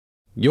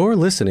You're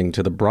listening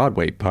to the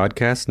Broadway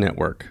Podcast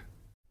Network.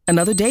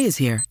 Another day is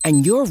here,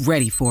 and you're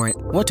ready for it.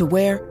 What to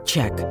wear?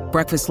 Check.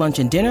 Breakfast, lunch,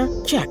 and dinner?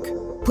 Check.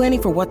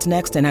 Planning for what's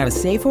next and how to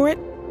save for it?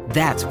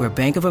 That's where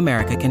Bank of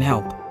America can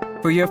help.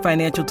 For your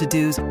financial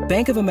to-dos,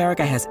 Bank of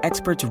America has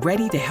experts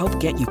ready to help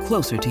get you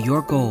closer to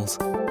your goals.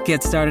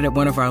 Get started at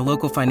one of our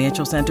local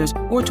financial centers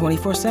or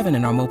 24/7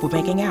 in our mobile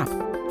banking app.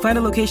 Find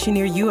a location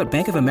near you at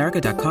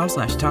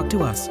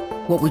bankofamerica.com/talktous.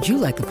 What would you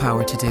like the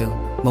power to do?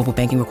 Mobile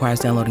banking requires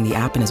downloading the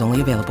app and is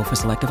only available for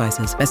select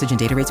devices. Message and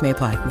data rates may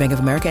apply. Bank of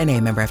America N.A.,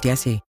 member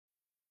FDIC.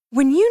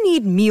 When you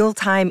need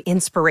mealtime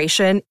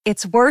inspiration,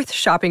 it's worth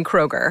shopping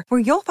Kroger, where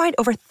you'll find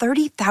over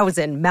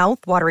 30,000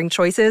 mouth-watering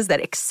choices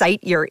that excite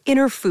your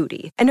inner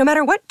foodie. And no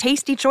matter what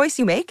tasty choice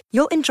you make,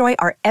 you'll enjoy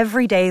our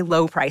everyday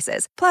low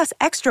prices, plus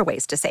extra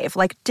ways to save,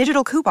 like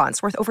digital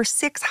coupons worth over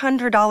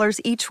 $600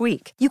 each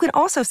week. You can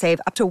also save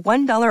up to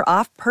 $1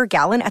 off per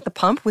gallon at the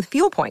pump with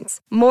fuel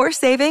points. More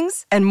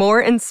savings and more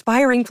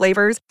inspiring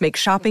flavors make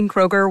shopping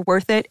Kroger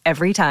worth it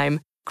every time.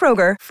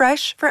 Kroger,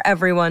 fresh for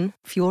everyone.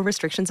 Fuel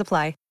restrictions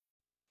apply.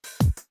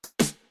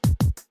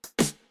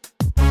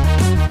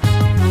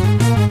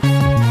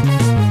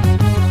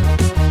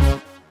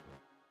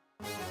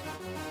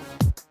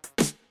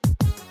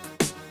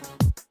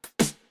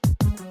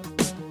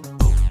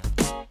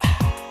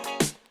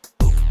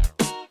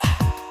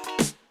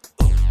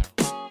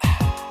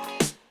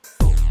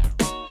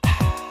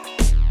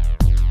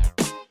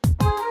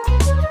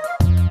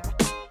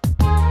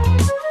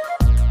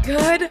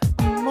 Good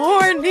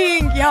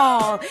morning,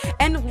 y'all,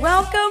 and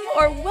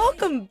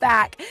welcome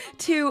back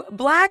to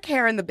Black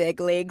Hair in the Big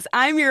Leagues.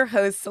 I'm your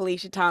host,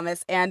 Celicia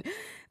Thomas, and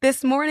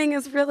this morning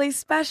is really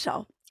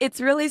special.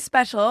 It's really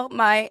special.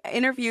 My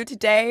interview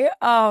today,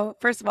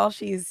 first of all,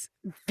 she's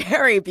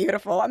very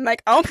beautiful. I'm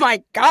like, oh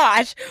my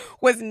gosh,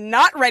 was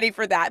not ready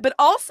for that. But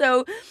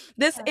also,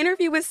 this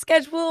interview was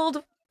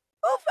scheduled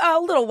a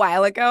little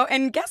while ago,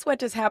 and guess what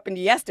just happened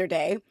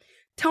yesterday?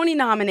 Tony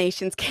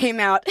nominations came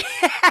out.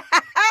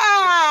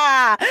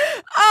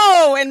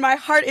 Oh, and my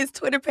heart is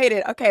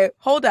Twitter-pated. Okay,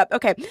 hold up.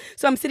 Okay,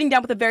 so I'm sitting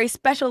down with a very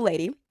special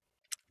lady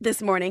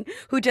this morning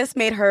who just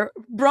made her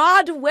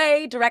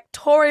Broadway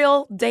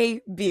directorial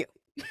debut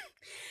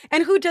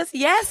and who just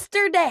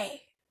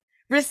yesterday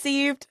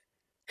received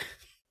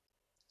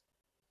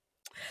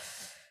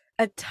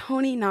a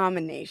Tony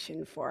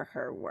nomination for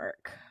her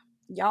work.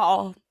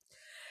 Y'all,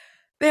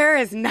 there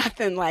is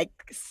nothing like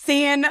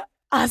seeing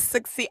us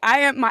succeed.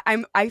 I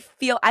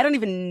don't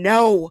even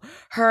know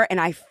her,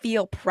 and I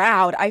feel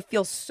proud. I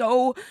feel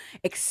so,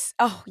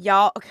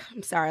 y'all, okay,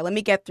 I'm sorry. Let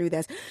me get through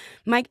this.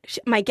 My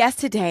guest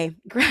today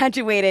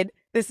graduated,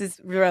 this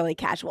is really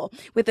casual,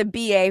 with a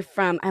BA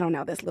from, I don't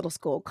know, this little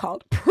school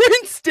called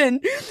Princeton,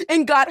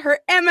 and got her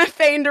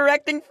MFA in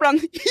directing from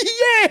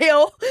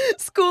Yale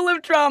School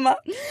of Drama.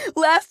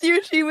 Last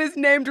year, she was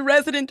named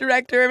resident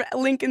director of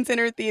Lincoln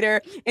Center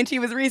Theater, and she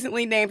was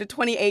recently named a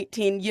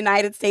 2018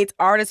 United States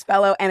Artist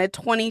Fellow and a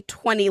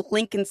 2020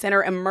 Lincoln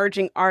Center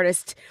Emerging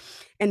Artist.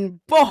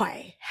 And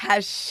boy,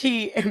 has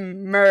she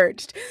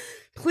emerged.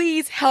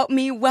 Please help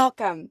me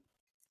welcome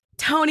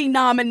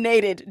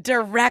Tony-nominated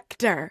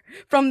director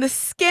from the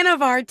skin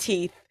of our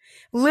teeth,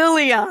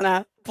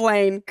 Liliana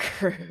Blaine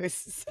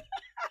Cruz.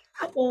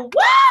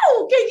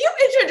 Wow! Can you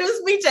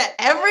introduce me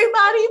to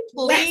everybody,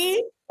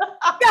 please?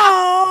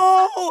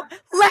 Go!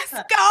 Let's go!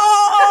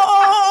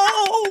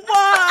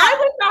 I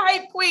was the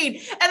hype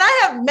queen, and I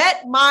have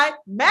met my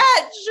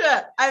match.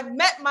 I've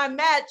met my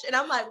match, and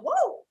I'm like,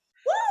 whoa!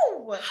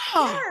 Oh,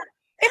 Yeah.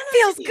 it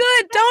feels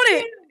good, don't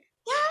it?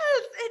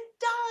 Yes, it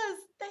does.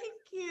 Thank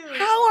you.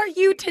 How are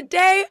you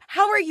today?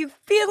 How are you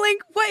feeling?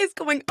 What is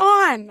going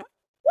on?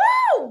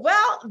 Woo!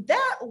 Well,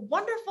 that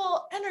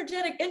wonderful,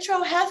 energetic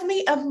intro has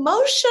me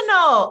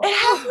emotional. It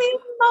has me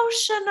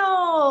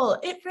emotional.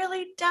 It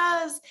really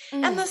does.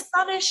 And the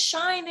sun is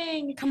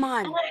shining. Come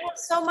on. And I have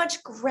so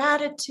much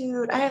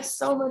gratitude.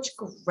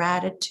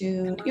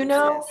 You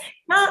know,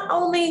 not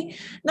only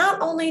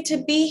to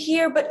be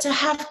here, but to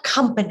have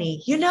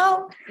company,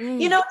 to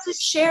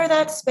share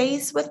that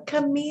space with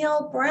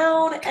Camille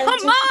Brown. And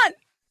Come on.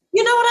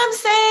 You know what I'm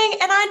saying?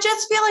 And I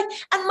just feel like,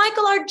 and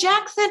Michael R.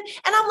 Jackson,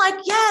 and I'm like,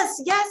 yes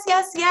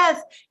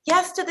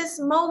to this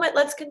moment.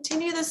 Let's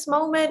continue this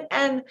moment.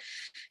 And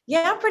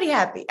yeah, I'm pretty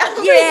happy.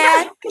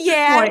 Yeah. I'm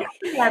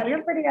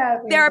pretty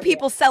happy. There are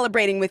people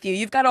celebrating with you.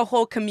 You've got a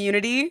whole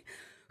community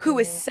who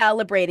is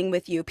celebrating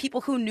with you. People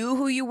who knew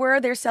who you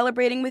were, they're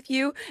celebrating with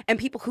you. And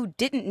people who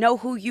didn't know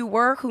who you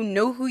were, who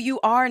know who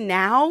you are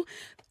now,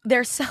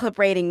 they're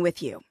celebrating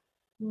with you.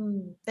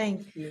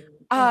 Thank you.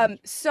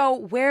 So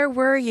where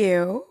were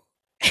you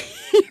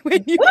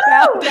when you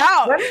found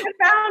out? When I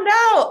found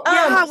out.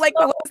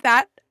 What was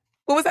that?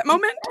 What was that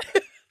moment?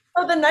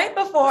 So the night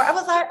before, I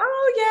was like,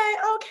 oh, yeah,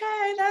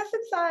 okay, that's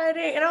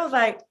exciting. And I was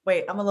like,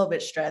 wait, I'm a little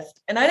bit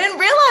stressed. And I didn't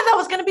realize I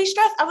was going to be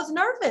stressed. I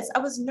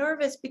was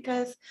nervous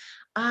because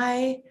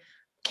I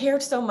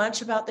cared so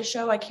much about the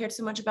show. I cared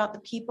so much about the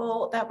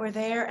people that were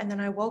there. And then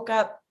I woke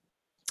up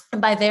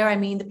And by there, I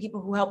mean the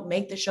people who helped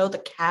make the show, the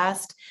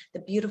cast, the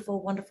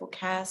beautiful, wonderful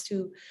cast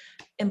who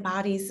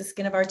embodies the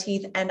skin of our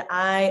teeth. And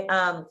I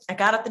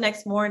got up the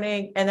next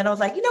morning and then I was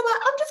like, you know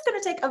what? I'm just going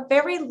to take a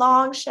very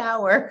long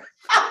shower.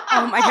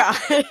 Oh my God.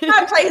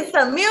 I played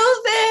some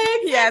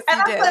music. Yes, and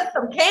you I did. put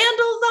some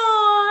candles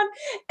on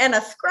and I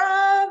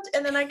scrubbed.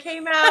 And then I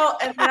came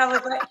out and then I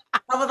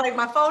was like,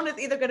 my phone is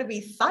either going to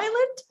be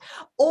silent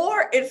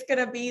or it's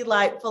going to be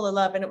like full of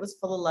love. And it was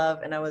full of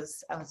love. And I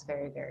was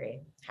very,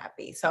 very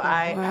happy. So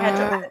I had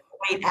to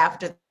wait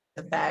after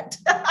the fact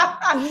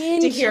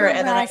to hear it.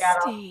 And then I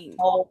got a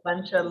whole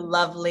bunch of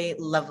lovely,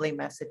 lovely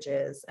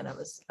messages. And I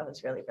was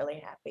really, really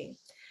happy.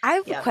 I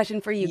have a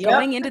question for you. Yep.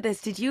 Going into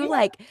this, did you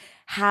like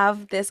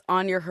have this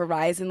on your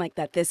horizon, like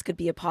that this could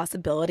be a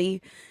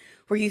possibility?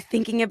 Were you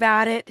thinking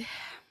about it?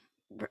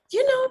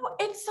 You know,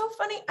 it's so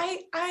funny.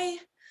 I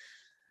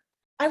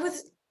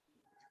was,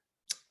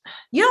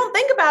 you don't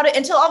think about it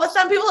until all of a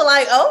sudden people are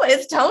like, oh,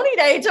 it's Tony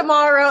Day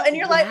tomorrow. And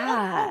you're like,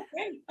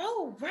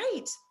 oh,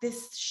 right.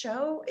 This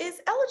show is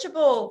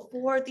eligible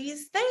for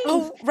these things.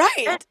 Oh,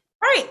 right. And,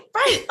 right.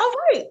 Oh,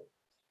 right.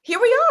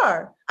 Here we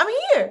are. I'm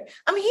here.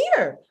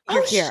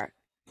 You're here.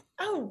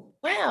 Oh,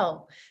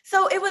 wow.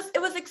 So it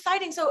was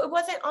exciting. So it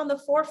wasn't on the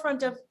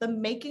forefront of the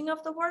making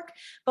of the work,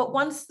 but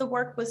once the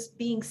work was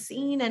being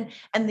seen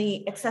and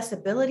the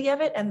accessibility of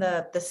it and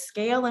the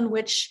scale in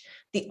which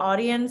the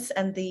audience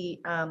and the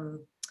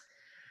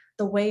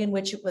way in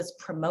which it was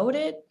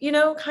promoted, you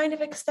know, kind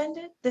of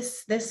extended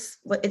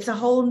it's a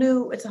whole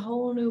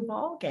new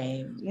ball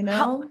game, you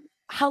know.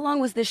 How long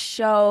was this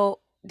show?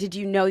 Did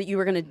you know that you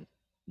were going to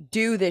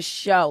do this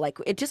show? Like,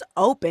 it just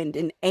opened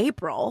in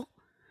April.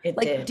 It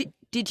did.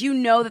 Did you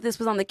know that this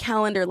was on the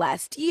calendar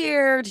last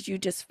year? Did you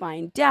just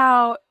find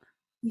out?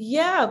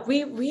 Yeah, we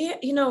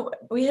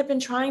have been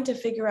trying to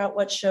figure out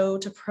what show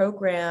to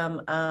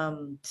program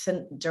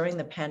during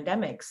the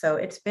pandemic. So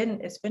it's been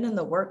in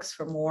the works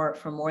for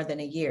more than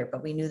a year,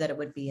 but we knew that it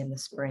would be in the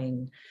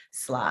spring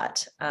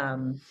slot.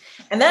 And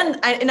then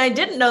I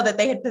didn't know that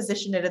they had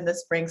positioned it in the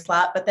spring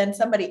slot, but then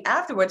somebody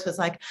afterwards was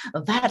like,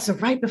 oh, that's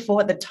right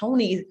before the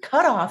Tony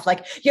cutoff.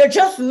 Like, you're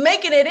just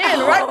making it in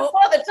right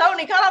before the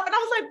Tony cutoff. And I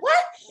was like,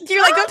 what?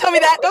 You're like, don't tell me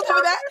that. Don't tell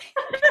me that.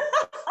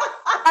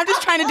 I'm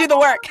just trying to do the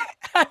work.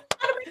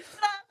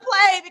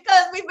 Play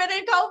because we've been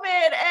in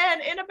COVID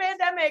and in a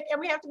pandemic and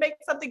we have to make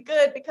something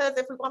good, because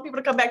if we want people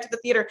to come back to the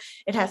theater,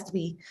 it has to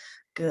be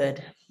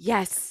good.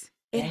 Yes,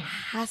 it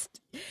has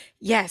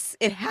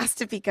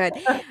to be good.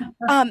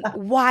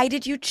 Why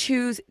did you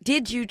choose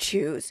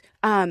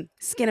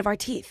Skin of Our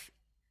Teeth?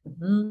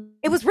 Mm-hmm.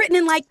 It was written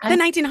in like the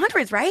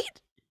 1900s, right?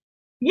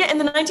 Yeah, in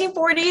the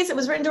 1940s. It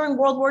was written during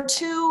World War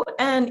II.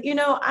 And, you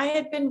know, I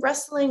had been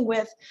wrestling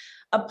with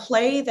a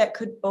play that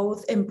could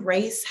both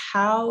embrace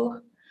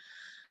how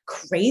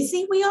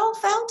crazy we all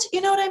felt,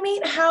 you know what I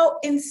mean? How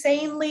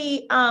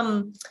insanely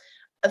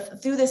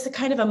through this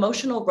kind of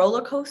emotional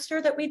roller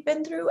coaster that we'd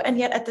been through, and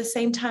yet at the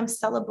same time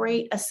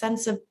celebrate a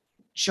sense of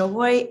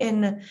joy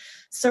in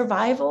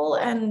survival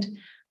and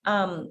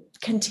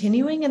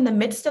continuing in the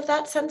midst of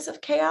that sense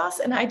of chaos.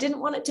 And I didn't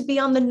want it to be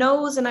on the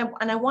nose, and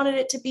I wanted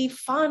it to be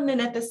fun,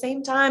 and at the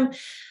same time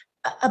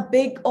a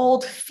big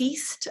old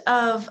feast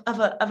of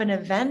an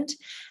event.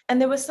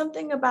 And there was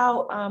something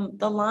about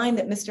the line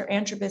that Mr.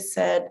 Antrobus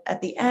said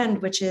at the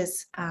end, which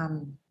is,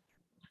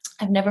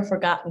 I've never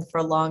forgotten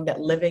for long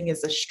that living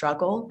is a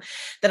struggle,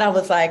 that I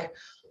was like,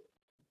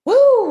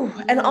 woo.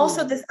 And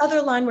also this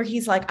other line where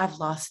he's like, I've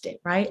lost it,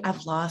 right?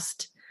 I've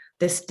lost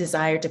this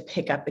desire to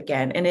pick up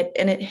again. And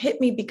it hit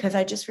me because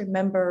I just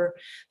remember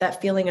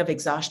that feeling of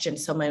exhaustion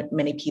so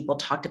many people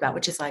talked about,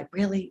 which is like,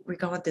 really, we're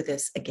going through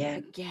this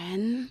again,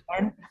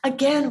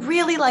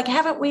 really, like,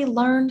 haven't we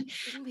learned?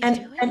 And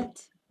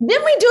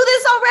didn't we do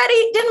this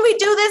already? Didn't we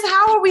do this?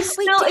 How are we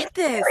still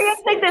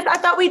experiencing this? I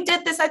thought we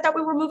did this. I thought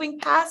we were moving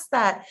past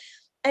that.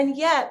 And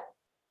yet,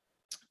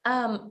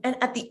 and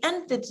at the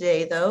end of the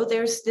day, though,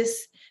 there's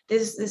this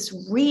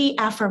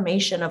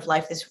reaffirmation of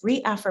life, this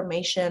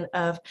reaffirmation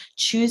of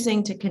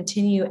choosing to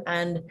continue,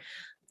 and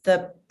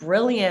the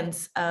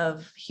brilliance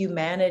of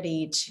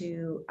humanity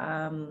to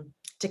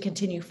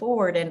continue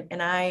forward.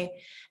 And I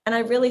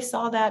really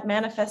saw that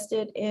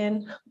manifested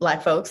in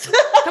Black folks.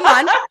 Come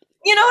on.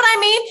 You know what I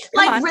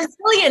mean?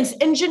 Resilience,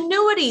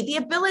 ingenuity, the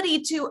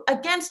ability to,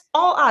 against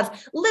all odds,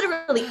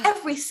 literally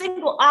every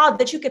single odd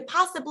that you could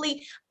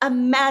possibly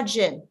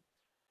imagine,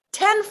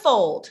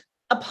 tenfold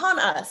upon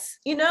us,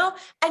 you know,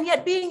 and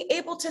yet being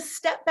able to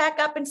step back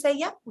up and say,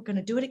 yep, we're going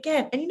to do it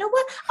again. And you know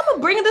what? I'm going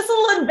to bring this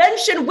little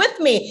invention with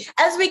me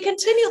as we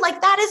continue.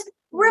 Like, that is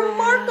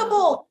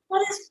remarkable. Wow.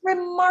 That is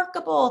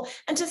remarkable.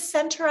 And to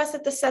center us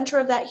at the center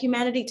of that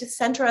humanity, to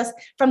center us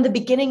from the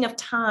beginning of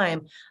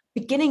time,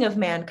 beginning of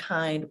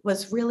mankind,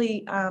 was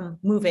really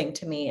moving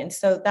to me. And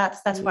so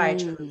that's why I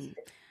chose to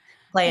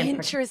play in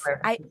particular.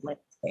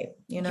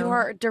 You know?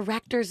 Your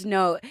director's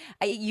note,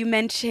 you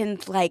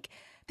mentioned like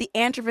the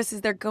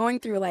Antrobuses, they're going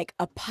through like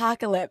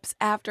apocalypse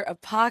after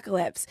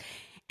apocalypse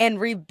and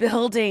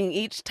rebuilding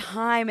each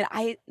time.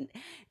 And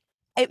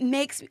it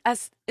makes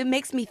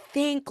me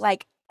think,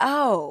 like,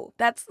 oh,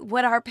 that's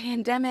what our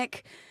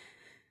pandemic,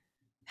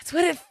 that's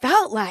what it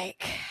felt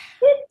like.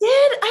 It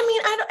did. I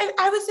mean,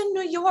 I was in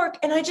New York,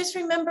 and I just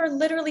remember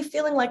literally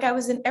feeling like I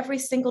was in every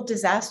single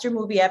disaster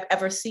movie I've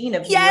ever seen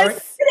of New York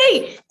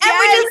City.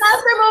 Every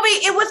disaster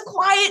movie, it was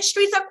quiet.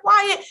 Streets are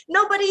quiet.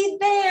 Nobody's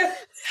there.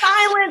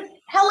 Silent.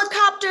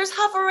 Helicopters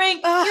hovering.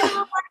 You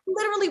know,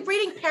 literally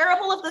reading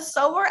Parable of the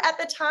Sower at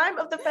the time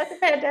of the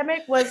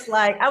pandemic was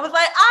like, I was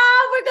like,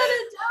 we're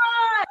gonna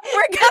die.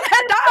 We're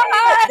gonna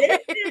die.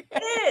 This is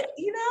it,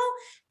 you know?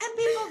 And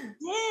people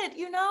did,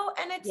 you know?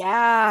 And it's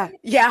yeah.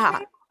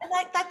 And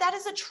that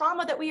is a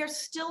trauma that we are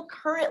still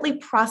currently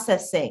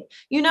processing.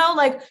 You know,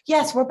 like,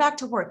 yes, we're back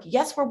to work.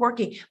 Yes, we're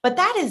working, but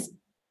that is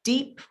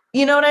deep.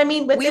 You know what I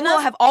mean? We will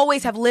have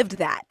always have lived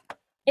that.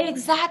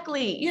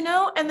 Exactly. You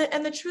know, and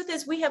the truth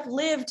is we have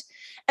lived,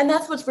 and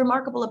that's what's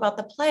remarkable about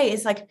the play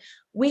is like,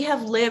 we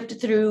have lived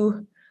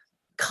through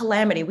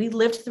calamity. We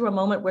lived through a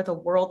moment where the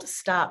world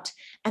stopped.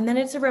 And then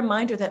it's a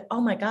reminder that,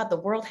 oh my God, the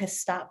world has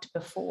stopped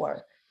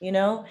before, you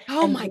know?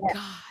 Oh my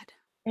God.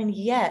 And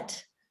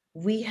yet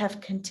we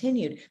have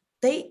continued.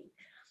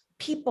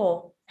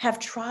 People have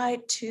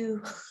tried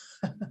to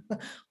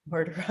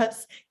murder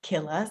us,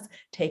 kill us,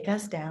 take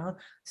us down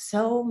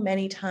so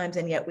many times,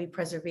 and yet we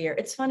persevere.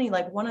 It's funny,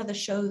 like one of the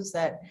shows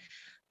that,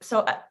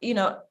 so you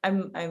know,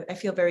 I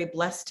feel very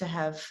blessed to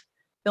have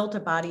built a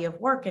body of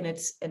work, and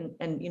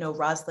you know,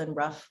 Rosalind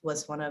Ruff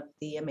was one of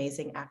the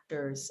amazing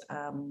actors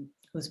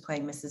who's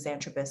playing Mrs.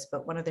 Antrobus,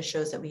 but one of the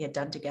shows that we had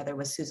done together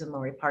was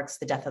Suzan-Lori Parks'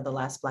 The Death of the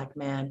Last Black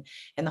Man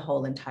in the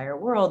Whole Entire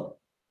World,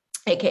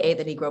 AKA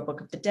the Negro Book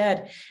of the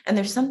Dead. And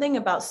there's something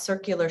about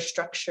circular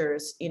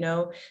structures, you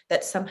know,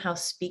 that somehow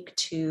speak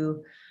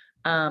to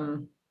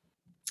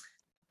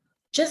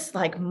just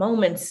like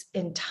moments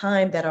in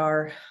time that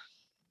are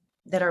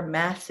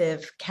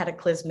massive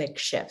cataclysmic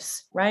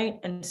shifts, right?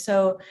 And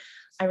so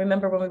I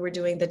remember when we were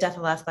doing The Death of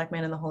the Last Black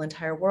Man in the Whole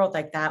Entire World,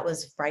 like that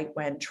was right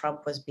when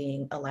Trump was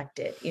being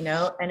elected, you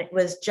know, and it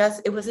was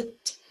a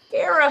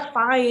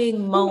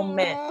terrifying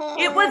moment.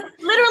 It was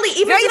literally,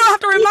 even now you don't have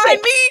to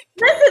remind me.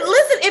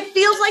 Listen, it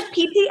feels like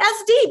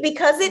PTSD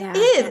because it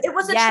is. It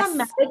was a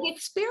traumatic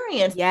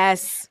experience.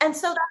 Yes. And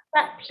so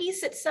that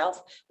piece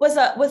itself was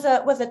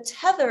a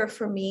tether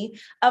for me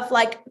of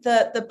like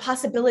the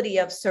possibility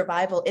of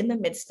survival in the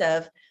midst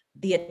of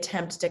the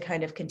attempt to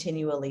kind of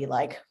continually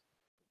like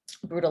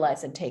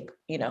brutalize and take,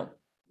 you know,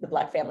 the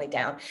Black family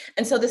down.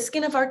 And so The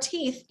Skin of Our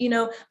Teeth, you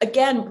know,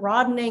 again,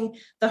 broadening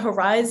the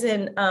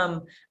horizon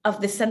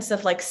of the sense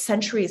of like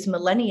centuries,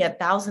 millennia,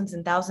 thousands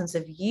and thousands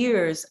of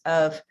years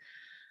of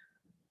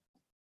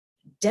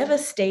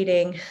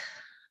devastating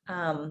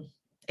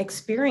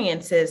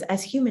experiences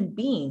as human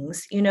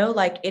beings, you know,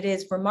 like it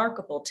is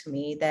remarkable to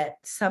me that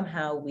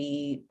somehow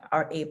we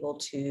are able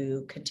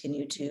to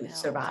continue to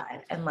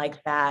survive. And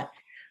like that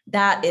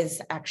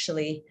is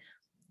actually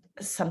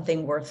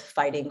something worth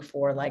fighting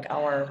for, like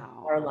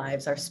our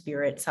lives, our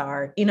spirits,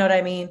 our, you know what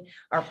I mean?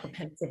 Our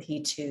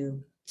propensity to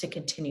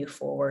continue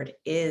forward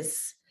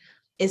is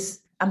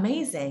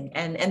amazing.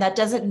 And that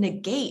doesn't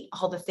negate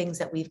all the things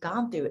that we've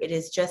gone through. It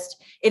is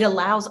just, it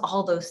allows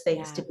all those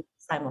things to be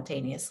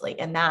simultaneously.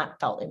 And that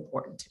felt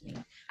important to me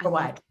for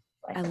why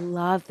I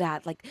love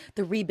that. Like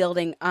the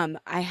rebuilding.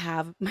 I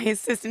have my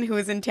assistant who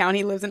is in town.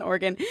 He lives in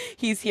Oregon.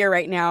 He's here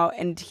right now.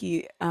 And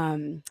he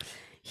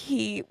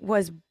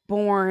was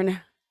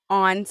born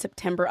on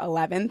September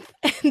 11th,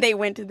 and they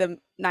went to the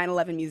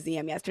 9/11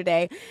 museum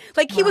yesterday.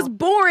 Like he was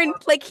born,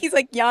 like he's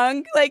like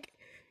young, like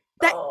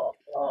that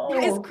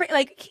is crazy.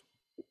 Like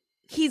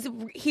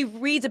he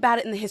reads about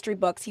it in the history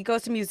books. He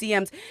goes to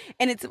museums,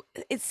 and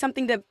it's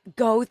something to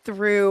go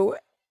through.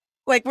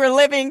 Like we're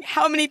living,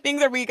 how many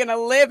things are we gonna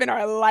live in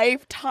our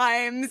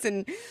lifetimes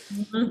and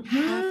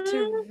have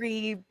to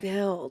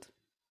rebuild?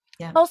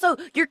 Yeah. Also,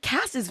 your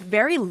cast is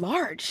very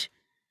large.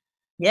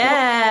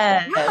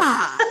 Yeah.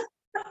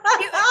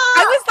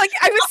 I was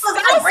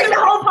let's bring the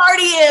whole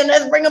party in.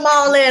 Let's bring them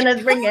all in.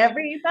 Let's bring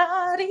everybody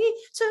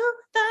to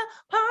the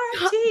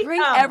party.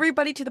 Bring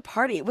everybody to the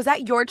party. Was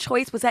that your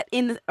choice? Was that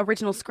in the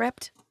original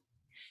script?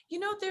 You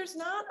know, there's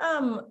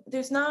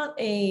not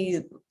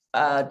a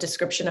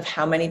description of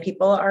how many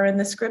people are in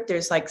the script.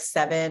 There's like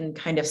 7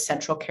 kind of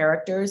central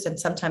characters, and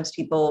sometimes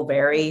people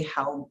vary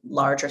how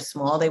large or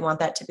small they want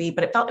that to be.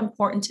 But it felt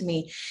important to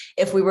me,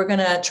 if we were going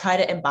to try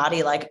to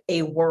embody like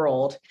a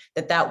world,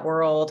 that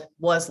world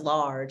was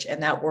large,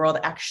 and that world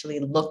actually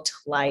looked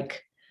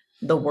like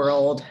the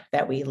world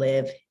that we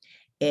live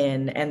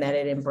in, and that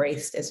it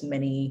embraced as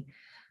many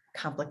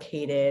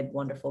complicated,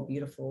 wonderful,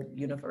 beautiful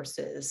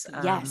universes.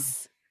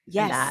 Yes.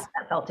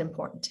 That felt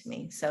important to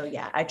me. So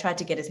yeah, I tried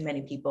to get as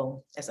many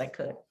people as I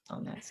could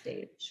on that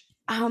stage.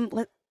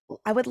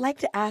 I would like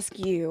to ask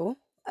you,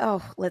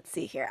 let's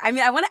see here. I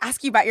mean, I want to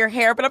ask you about your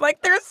hair, but I'm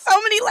like, there's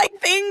so many like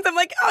things. I'm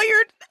like,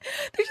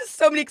 there's just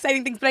so many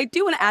exciting things. But I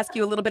do want to ask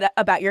you a little bit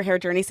about your hair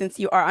journey, since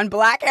you are on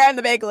Black Hair in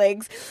the Big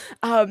Leagues.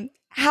 I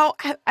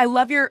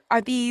love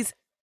are these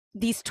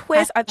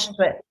twists?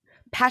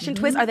 Passion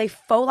twists? Are they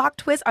faux lock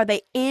twists? Are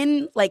they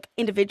in like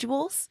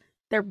individuals?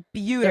 They're They're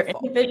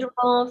beautiful.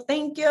 individuals.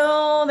 Thank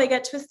you. They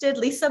get twisted.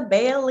 Lisa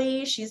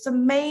Bailey, she's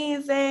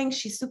amazing.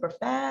 She's super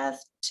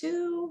fast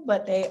too,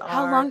 but they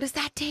How are. long does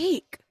that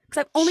take?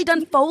 Because I've only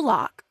done faux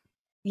lock.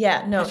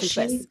 Yeah, no,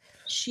 Passion twists.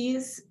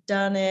 she's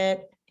done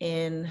it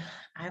in,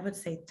 I would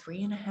say,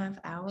 3.5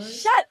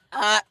 hours. Shut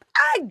up.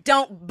 I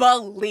don't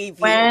believe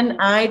you.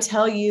 When I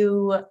tell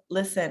you,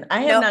 listen,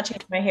 I have Nope. not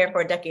changed my hair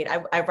for a decade.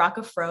 I rock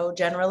a fro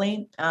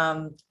generally.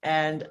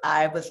 And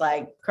I was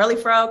like, curly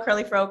fro,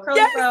 curly fro, curly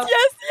Yes, fro.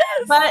 yes,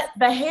 yes. But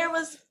the hair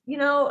was,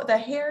 the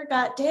hair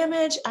got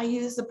damaged. I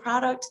used the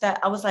product that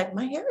I was like,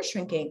 my hair is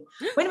shrinking.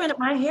 Wait a minute,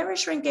 my hair is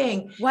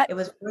shrinking. What? It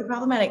was really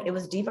problematic. It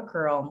was Diva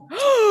Curl.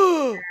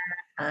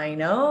 I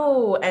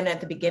know. And at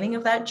the beginning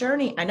of that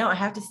journey, I know I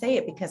have to say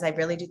it because I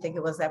really do think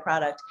it was that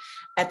product.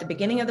 At the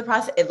beginning of the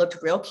process, it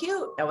looked real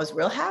cute. I was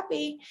real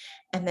happy.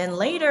 And then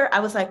later I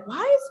was like,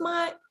 why is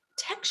my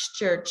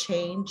texture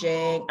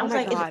changing? I was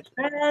like, God. is it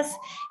stress?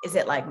 Is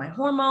it like my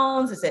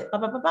hormones? Is it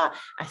blah, blah, blah, blah?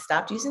 I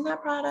stopped using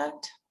that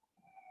product.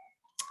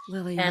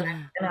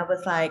 Liliana. And I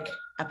was like,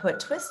 I put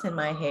twists in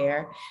my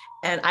hair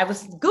and I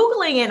was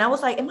Googling it. And I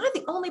was like, am I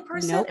the only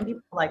person? Nope. And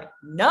people were like,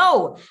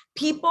 no,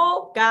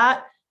 people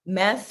got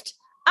messed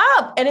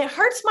up. And it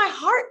hurts my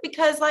heart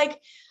because like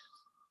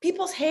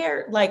people's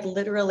hair like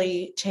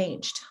literally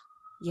changed.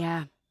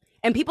 Yeah.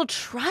 And people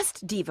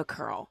trust Diva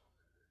Curl.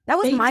 That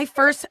was They my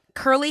first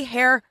curly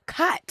hair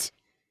cut.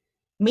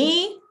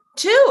 Me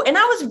too. And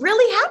I was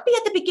really happy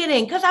at the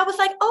beginning because I was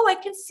like, oh, I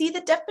can see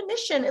the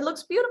definition. It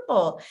looks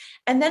beautiful.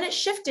 And then it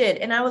shifted.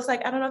 And I was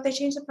like, I don't know if they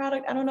changed the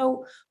product. I don't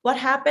know what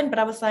happened, but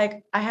I was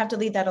like, I have to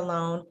leave that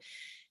alone.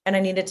 And I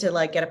needed to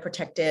like get a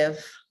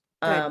protective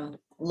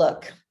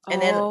look. And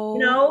then,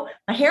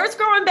 my hair is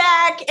growing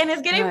back and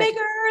it's getting bigger.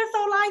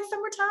 So like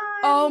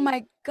summertime. Oh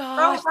my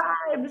gosh.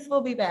 This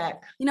will be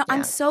back.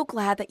 I'm so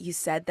glad that you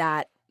said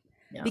that.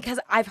 Yeah. Because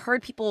I've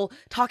heard people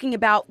talking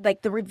about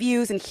like the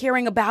reviews and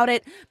hearing about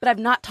it, but I've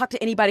not talked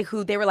to anybody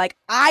who they were like,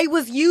 I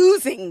was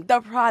using the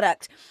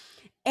product.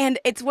 And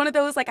it's one of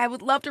those, like, I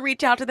would love to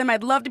reach out to them.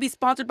 I'd love to be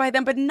sponsored by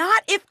them, but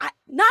not if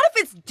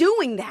it's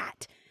doing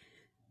that.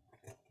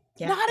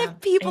 Yeah. Not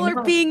if people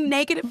are being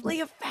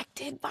negatively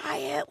affected by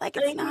it. Like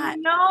it's not.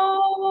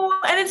 No,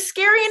 and it's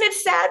scary and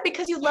it's sad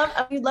because you love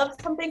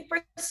something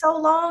for so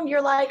long.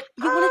 You're like,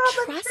 you want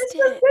to trust this it.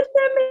 was good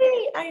to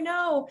me. I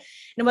know.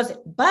 And it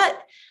wasn't,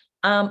 but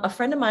a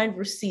friend of mine,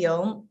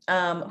 Lucille,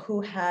 who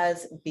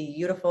has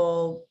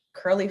beautiful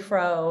curly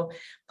fro,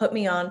 put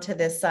me on to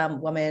this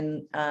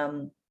woman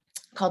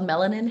called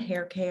Melanin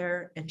Hair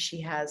Care, and she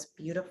has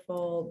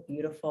beautiful,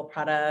 beautiful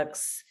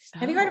products.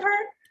 Have you heard of her?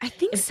 I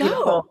think it's so.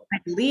 Beautiful.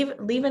 Like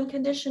leave-in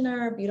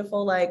conditioner,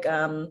 beautiful like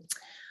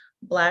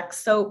black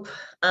soap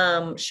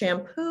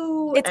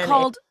shampoo. It's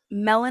called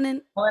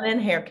Melanin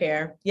Hair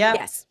Care. Yeah.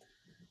 Yes.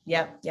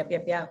 Yep.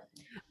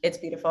 It's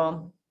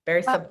beautiful,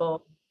 very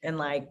simple, and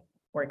like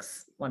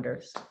works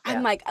wonders. Yeah.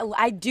 I'm like,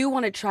 I do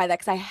want to try that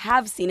because I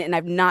have seen it and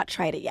I've not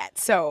tried it yet.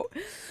 So,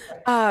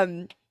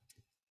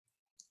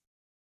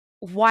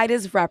 why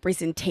does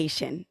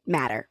representation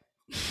matter?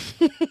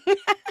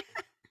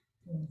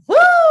 Woo!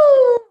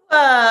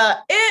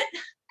 It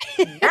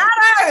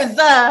matters.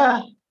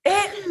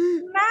 It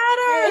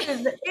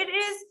matters. It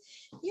is,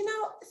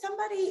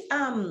 somebody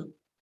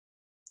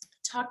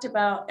talked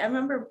about, I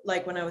remember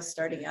like when I was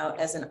starting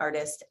out as an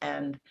artist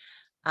and,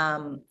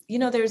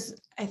 there's,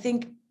 I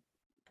think,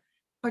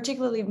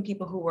 particularly in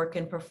people who work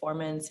in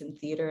performance and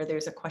theater,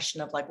 there's a question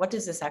of like, what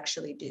does this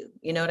actually do?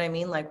 You know what I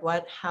mean? Like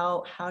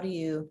how do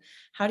you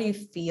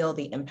feel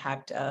the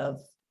impact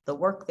of the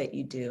work that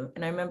you do?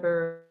 And I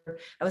remember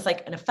I was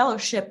like in a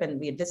fellowship and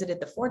we had visited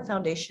the Ford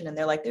Foundation and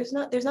they're like, there's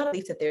not at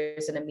least that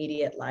there's an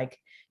immediate, like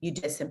you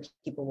do this and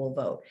people will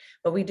vote.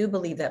 But we do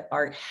believe that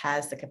art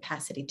has the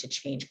capacity to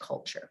change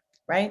culture.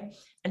 Right.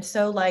 And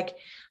so like,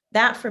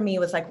 that for me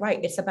was like,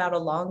 right, it's about a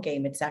long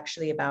game. It's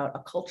actually about a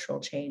cultural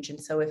change.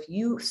 And so if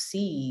you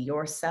see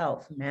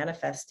yourself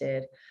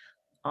manifested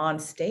on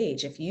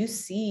stage, if you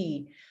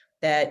see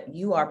that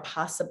you are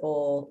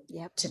possible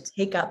to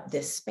take up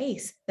this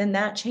space, then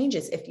that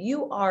changes. If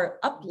you are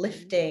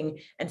uplifting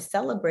and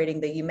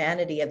celebrating the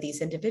humanity of these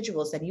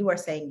individuals, then you are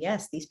saying,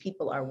 yes, these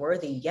people are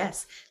worthy.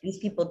 Yes, these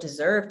people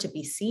deserve to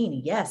be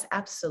seen. Yes,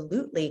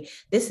 absolutely.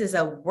 This is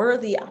a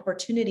worthy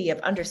opportunity of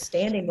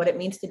understanding what it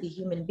means to be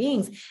human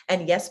beings.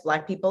 And yes,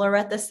 Black people are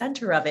at the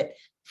center of it.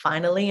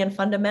 Finally and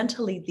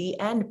fundamentally, the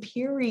end,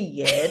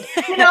 period.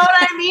 You know what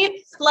I mean?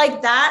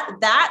 Like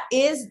that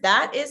is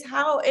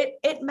how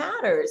it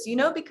matters,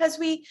 because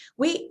we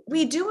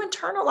do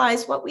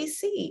internalize what we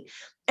see.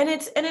 And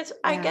it's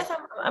I guess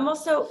I'm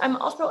also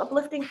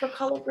uplifting for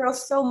Colored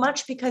Girls so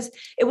much because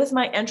it was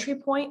my entry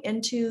point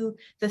into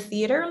the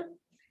theater.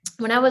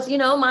 When I was,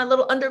 my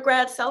little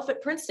undergrad self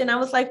at Princeton, I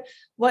was like,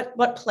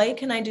 what play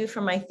can I do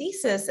for my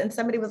thesis? And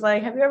somebody was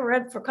like, have you ever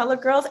read For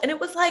Colored Girls? And it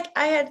was like,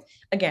 I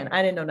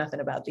didn't know nothing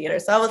about theater.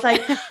 So I was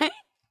like,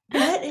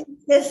 what is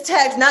this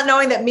text? Not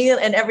knowing that me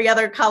and every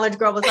other college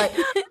girl was like,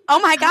 oh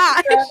my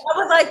gosh. I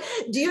was like,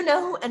 do you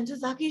know who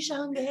Ntozake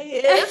Shange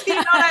is? You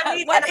know what I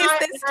mean? What is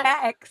this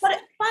text? But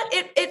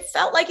it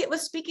felt like it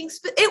was speaking.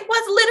 It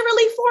was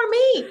literally for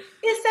me.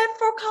 It said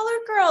for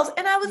colored girls.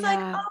 And I was like,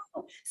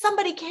 oh,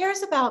 somebody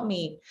cares about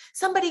me.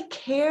 Somebody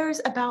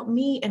cares about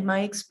me and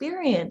my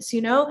experience,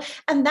 you know?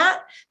 And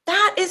that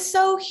is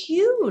so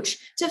huge,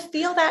 to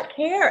feel that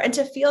care and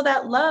to feel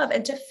that love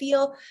and to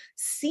feel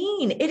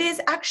seen. It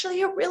is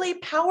actually a really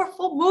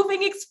powerful,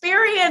 moving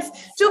experience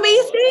to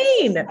be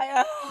seen.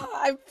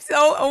 I'm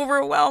so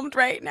overwhelmed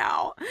right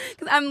now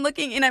because I'm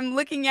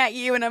looking at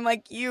you and I'm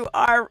like, you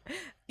are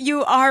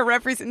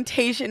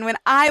representation. When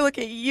I look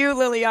at you,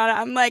 Liliana,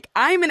 I'm like,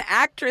 I'm an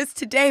actress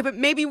today, but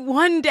maybe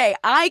one day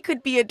I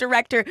could be a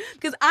director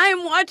because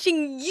I'm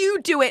watching you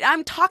do it.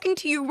 I'm talking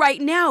to you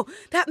right now.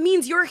 That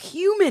means you're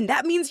human.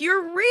 That means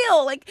you're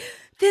real. Like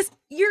this,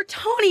 you're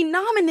Tony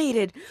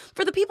nominated.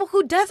 For the people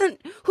who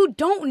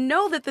don't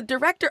know that the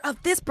director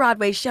of this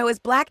Broadway show is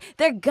Black,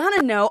 they're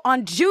gonna know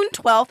on June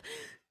 12th,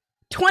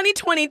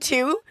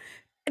 2022.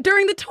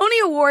 During the Tony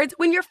Awards,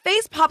 when your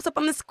face pops up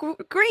on the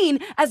screen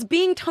as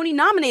being Tony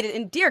nominated,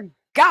 and dear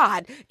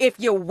God, if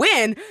you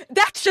win,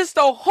 that's just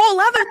a whole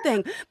other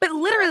thing. But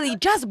literally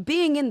just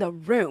being in the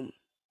room,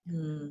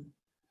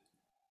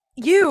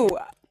 you're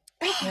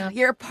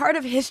a part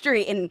of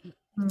history, and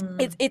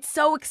it's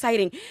so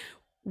exciting.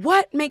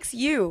 What makes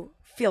you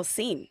feel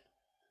seen?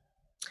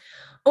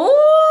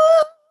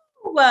 Oh,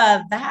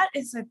 that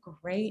is a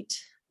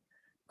great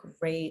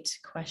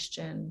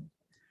question.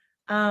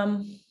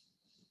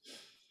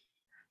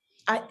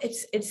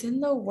 It's in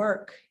the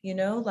work, you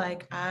know,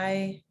 like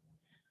I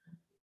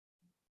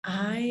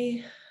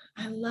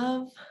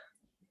love,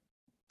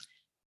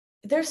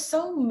 there's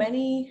so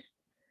many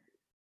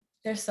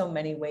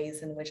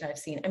ways in which I've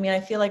seen. I mean, I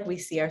feel like we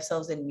see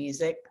ourselves in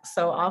music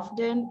so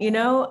often, you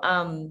know.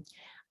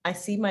 I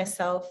see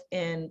myself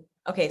in,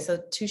 okay, so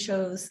two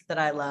shows that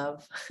I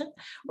love.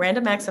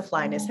 Random Acts of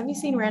Flyness. Have you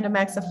seen Random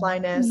Acts of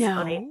Flyness?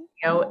 No.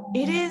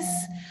 It is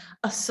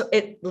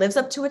it lives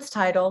up to its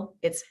title.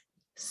 It's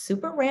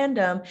super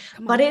random,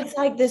 but it's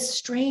like this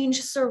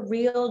strange,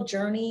 surreal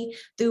journey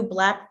through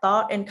Black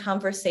thought and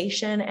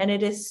conversation. And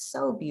it is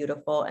so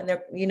beautiful. And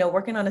they're, you know,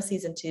 working on a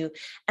season 2.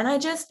 And I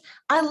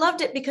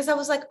loved it because I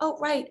was like, oh,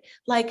 right.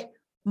 Like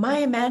my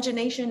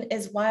imagination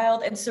is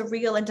wild and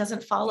surreal and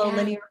doesn't follow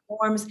linear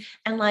forms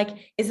and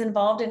like is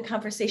involved in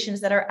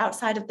conversations that are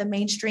outside of the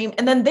mainstream.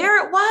 And then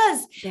there it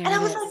was. And I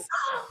was like,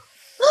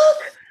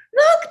 oh,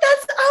 look,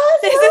 that's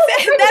us.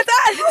 That's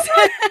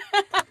us.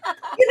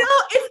 You know,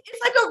 it's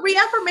like a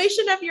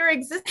reaffirmation of your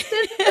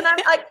existence. And I'm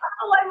like,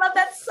 oh, I love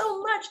that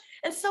so much.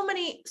 And so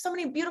many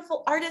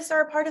beautiful artists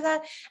are a part of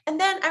that. And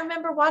then I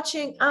remember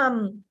watching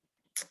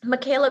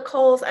Michaela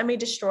Cole's I May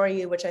Destroy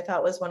You, which I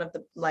thought was one of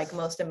the like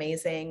most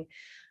amazing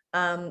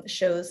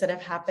shows that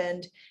have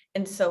happened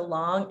in so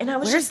long. And I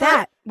was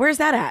Where's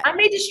that at? I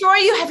May Destroy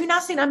You. Have you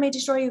not seen I May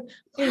Destroy You?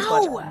 Please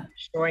watch I May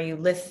Destroy You.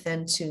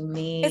 Listen to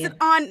me. Is it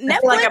on Netflix? I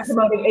feel like I'm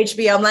promoting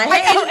HBO. I'm like,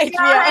 hey,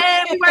 HBO.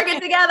 Hey, we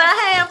working together.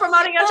 Hey, I'm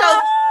promoting your show.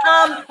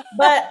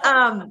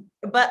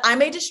 But I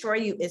May Destroy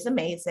You is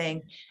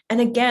amazing. And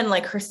again,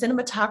 like her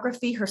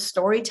cinematography, her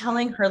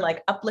storytelling, her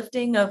like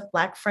uplifting of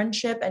Black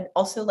friendship, and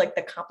also like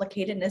the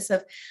complicatedness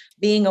of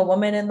being a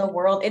woman in the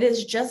world. It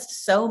is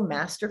just so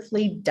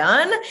masterfully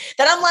done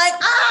that I'm like,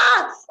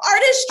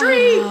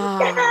 artistry.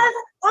 Yes,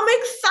 I'm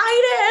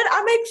excited.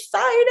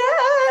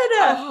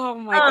 Oh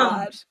my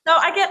gosh. No,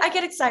 I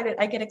get excited.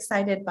 I get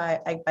excited by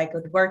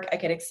good work. I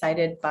get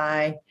excited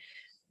by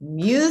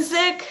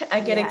music. I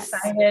get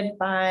excited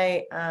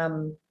by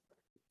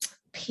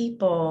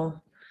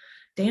people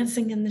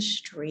dancing in the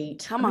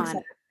street. Come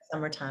on.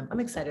 Summertime. I'm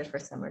excited for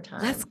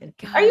summertime. Let's go.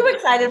 Are you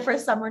excited for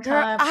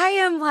summertime? Girl, I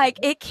am like,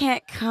 it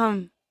can't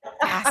come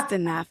fast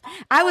enough.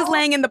 I was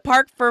laying in the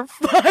park for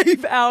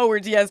 5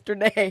 hours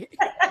yesterday.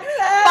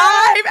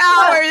 5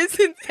 hours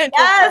in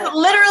Central Park.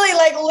 Literally,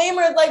 like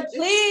Lemur's like,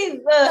 please,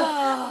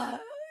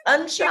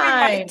 sunshine.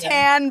 My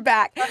tan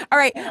back. All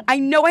right, I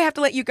know I have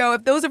to let you go.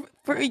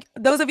 For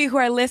those of you who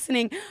are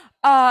listening,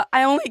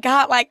 I only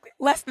got like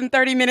less than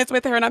 30 minutes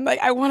with her, and I'm like,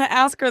 I want to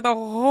ask her the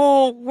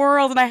whole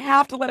world, and I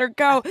have to let her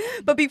go.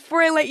 But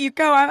before I let you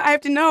go, I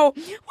have to know,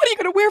 what are you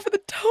going to wear for the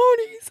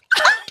Tonys?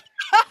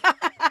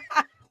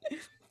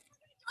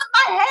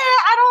 My hair,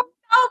 I don't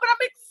know, but I'm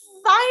excited.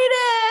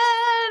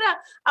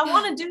 I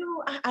want to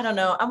do, I don't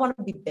know, I want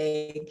to be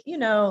big, you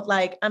know,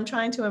 like I'm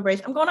trying to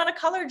embrace, I'm going on a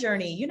color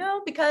journey, you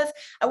know, because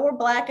I wore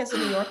Black as a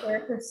New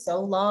Yorker for so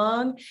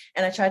long,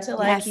 and I tried to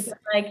like keep it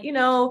like, you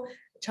know,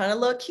 trying to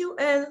look cute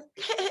and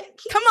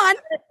come on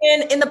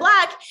in the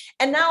Black.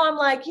 And now I'm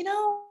like, you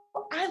know,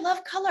 I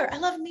love color. I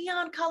love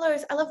neon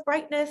colors. I love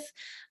brightness.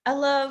 I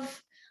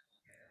love.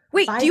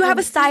 Wait, do you have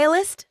a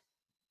stylist?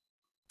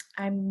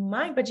 I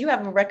might, but you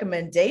have a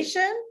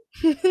recommendation?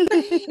 Yeah,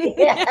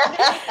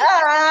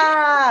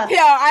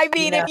 I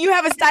mean, if you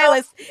have a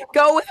stylist,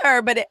 go with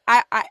her. But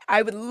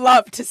I would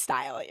love to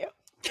style you.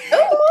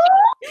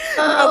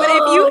 But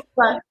if you,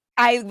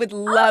 I would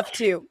love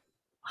to.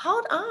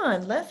 hold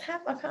on.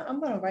 I'm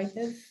going to write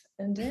this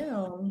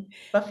down.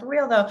 But for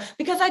real though,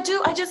 because I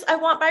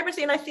want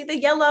vibrancy, and I see the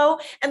yellow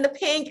and the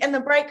pink and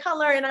the bright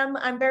color, and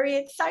I'm very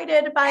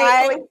excited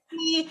by it.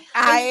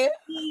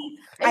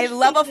 I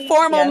love a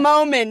formal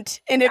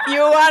moment. And if you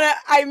want to,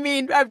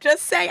 I'm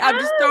just saying, I'm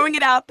just throwing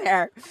it out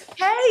there.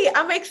 Hey,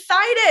 I'm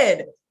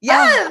excited.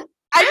 Yes. Look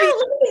at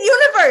the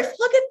universe.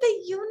 Look at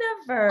the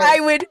universe. I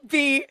would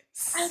be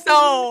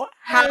so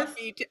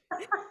happy.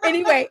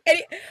 Anyway,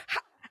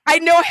 I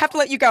know I have to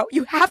let you go.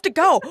 You have to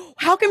go.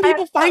 How can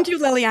people find you,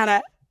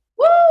 Liliana?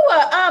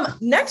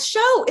 Next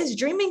show is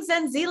Dreaming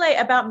Zenzile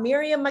about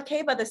Miriam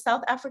Makeba, the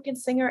South African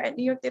singer at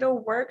New York Theater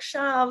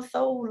Workshop.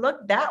 So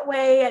look that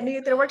way at New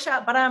York Theater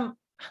Workshop. But I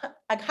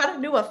got a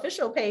new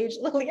official page,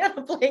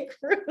 Liliana Blaine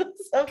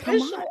Cruz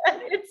official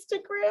on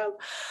Instagram.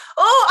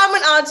 Oh, I'm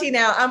an auntie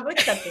now. I'm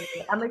accepting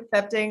it. I'm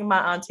accepting my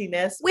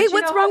auntie-ness. Wait,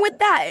 what's wrong with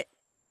that?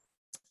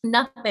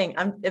 Nothing.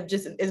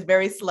 It's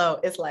very slow.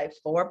 It's like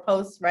 4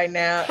 posts right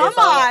now. Come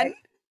on.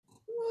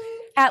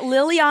 At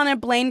Liliana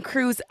Blaine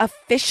Cruz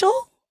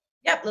official?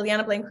 Yep,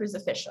 Liliana Blaine Cruz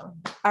official.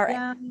 All right.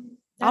 Yeah,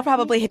 I'll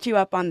probably hit you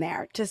up on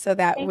there just so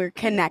that we're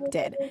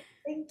connected.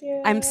 Thank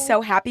you. I'm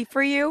so happy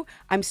for you.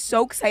 I'm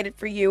so excited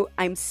for you.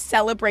 I'm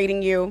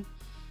celebrating you.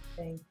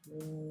 Thank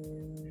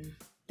you.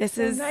 This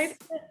is nice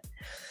to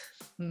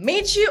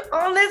meet you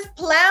on this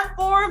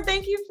platform.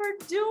 Thank you for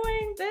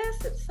doing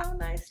this. It's so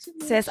nice to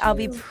meet you. Sis, I'll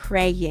be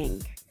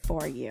praying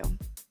for you.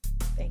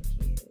 Thank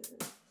you.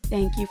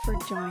 Thank you for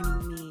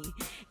joining me.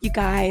 You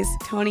guys,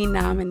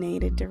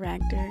 Tony-nominated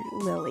director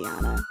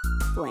Liliana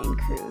Blaine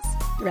Cruz,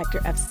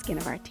 director of Skin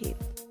of Our Teeth,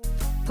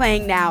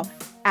 playing now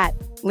at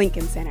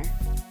Lincoln Center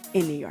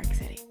in New York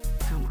City.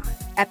 Come on.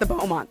 At the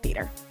Beaumont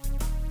Theater.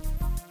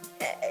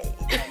 Hey.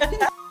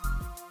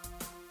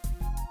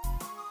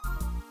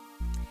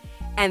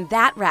 And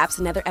that wraps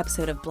another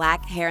episode of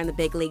Black Hair in the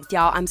Big Leagues.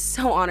 Y'all, I'm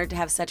so honored to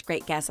have such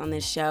great guests on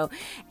this show.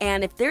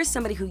 And if there's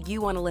somebody who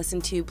you want to listen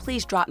to,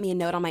 please drop me a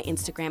note on my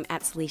Instagram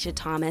at Salisha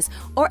Thomas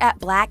or at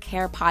Black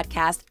Hair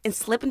Podcast and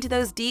slip into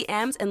those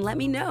DMs and let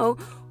me know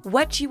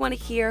what you want to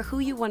hear, who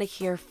you want to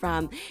hear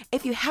from.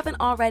 If you haven't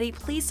already,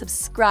 please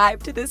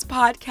subscribe to this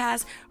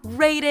podcast,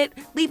 rate it,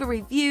 leave a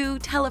review,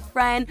 tell a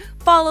friend,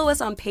 follow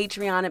us on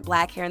Patreon at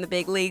Black Hair in the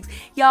Big Leagues.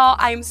 Y'all,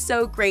 I am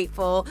so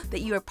grateful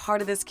that you are part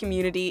of this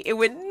community. It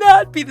would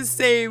not be the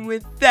same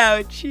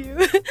without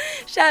you.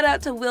 Shout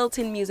out to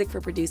Wilton Music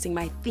for producing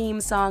my theme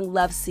song,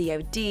 Love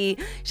COD.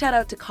 Shout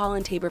out to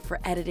Colin Tabor for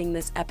editing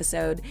this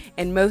episode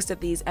and most of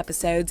these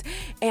episodes.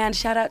 And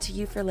shout out to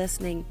you for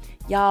listening.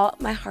 Y'all,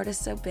 my heart is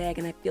so big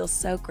and I feel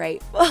so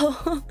grateful.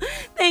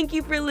 Thank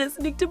you for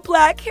listening to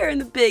Black Hair in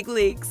the Big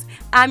Leagues.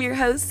 I'm your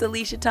host,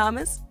 Salisha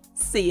Thomas.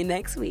 See you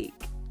next week.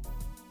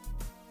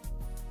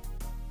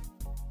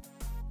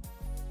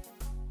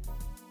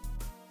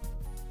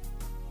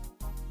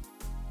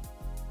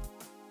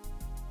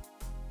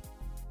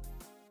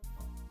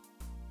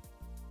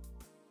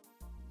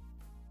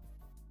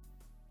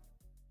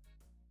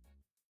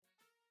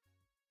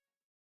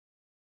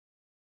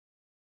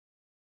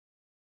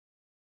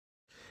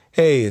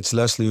 Hey, it's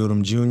Leslie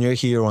Odom Jr.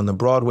 here on the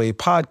Broadway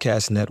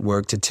Podcast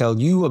Network to tell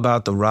you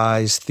about the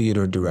Rise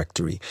Theater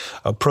Directory,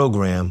 a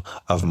program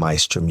of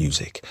Maestro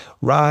Music.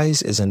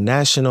 Rise is a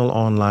national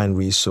online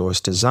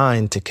resource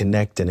designed to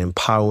connect and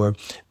empower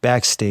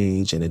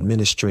backstage and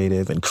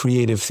administrative and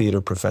creative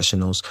theater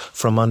professionals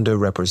from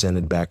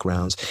underrepresented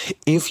backgrounds.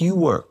 If you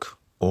work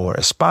or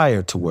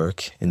aspire to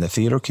work in the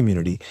theater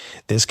community,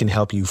 this can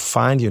help you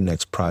find your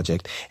next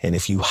project. And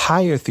if you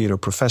hire theater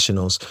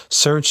professionals,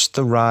 search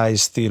the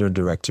Rise Theater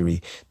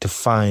Directory to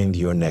find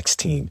your next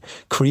team.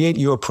 Create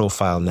your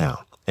profile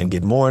now and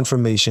get more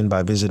information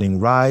by visiting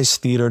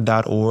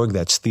risetheater.org.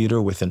 That's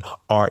theater with an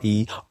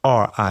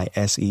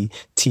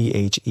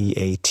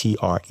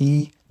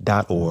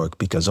RERISETHEATRE.org,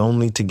 because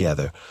only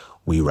together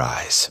we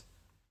rise.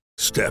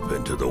 Step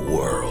into the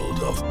world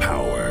of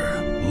power,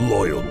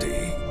 loyalty,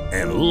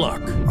 and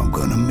luck. I'm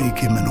gonna make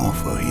him an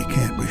offer he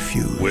can't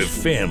refuse. With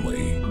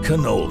family,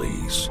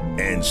 cannolis,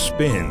 and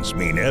spins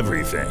mean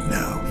everything.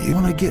 Now, you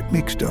wanna get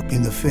mixed up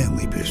in the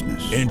family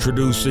business.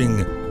 Introducing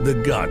The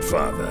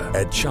Godfather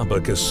at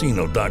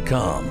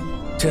ChumbaCasino.com.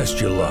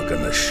 Test your luck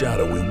in the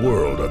shadowy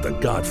world of The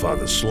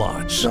Godfather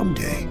slot.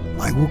 Someday,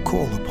 I will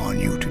call upon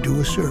you to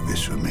do a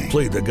service for me.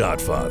 Play The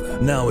Godfather,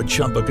 now at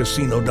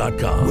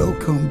ChumbaCasino.com.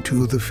 Welcome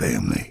to the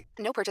family.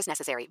 No purchase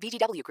necessary.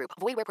 VGW Group.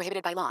 Void where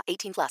prohibited by law.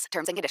 18+.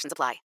 Terms and conditions apply.